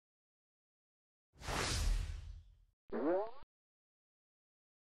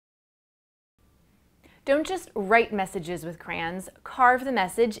Don't just write messages with crayons, carve the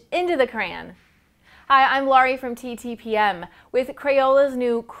message into the crayon. Hi, I'm Laurie from TTPM. With Crayola's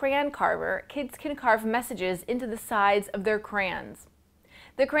new Crayon Carver, kids can carve messages into the sides of their crayons.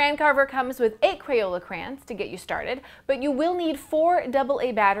 The Crayon Carver comes with 8 Crayola crayons to get you started, but you will need 4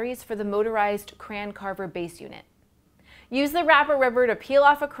 AA batteries for the motorized Crayon Carver base unit. Use the wrapper rubber to peel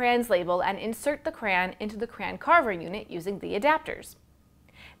off a crayon's label and insert the crayon into the Crayon Carver unit using the adapters.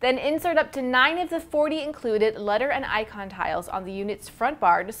 Then insert up to 9 of the 40 included letter and icon tiles on the unit's front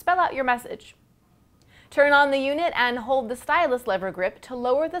bar to spell out your message. Turn on the unit and hold the stylus lever grip to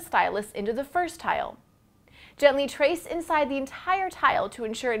lower the stylus into the first tile. Gently trace inside the entire tile to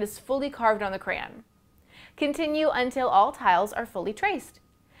ensure it is fully carved on the crayon. Continue until all tiles are fully traced.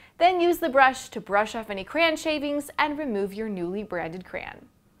 Then use the brush to brush off any crayon shavings and remove your newly branded crayon.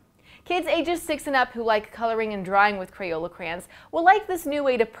 Kids ages 6 and up who like coloring and drawing with Crayola crayons will like this new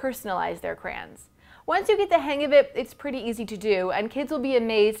way to personalize their crayons. Once you get the hang of it, it's pretty easy to do, and kids will be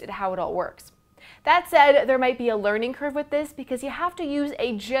amazed at how it all works. That said, there might be a learning curve with this because you have to use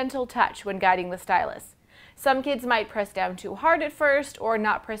a gentle touch when guiding the stylus. Some kids might press down too hard at first or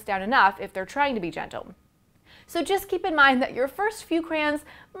not press down enough if they're trying to be gentle. So just keep in mind that your first few crayons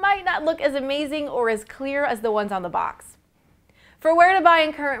might not look as amazing or as clear as the ones on the box. For where to buy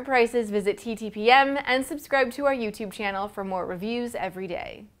and current prices, visit TTPM and subscribe to our YouTube channel for more reviews every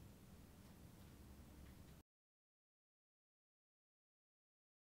day.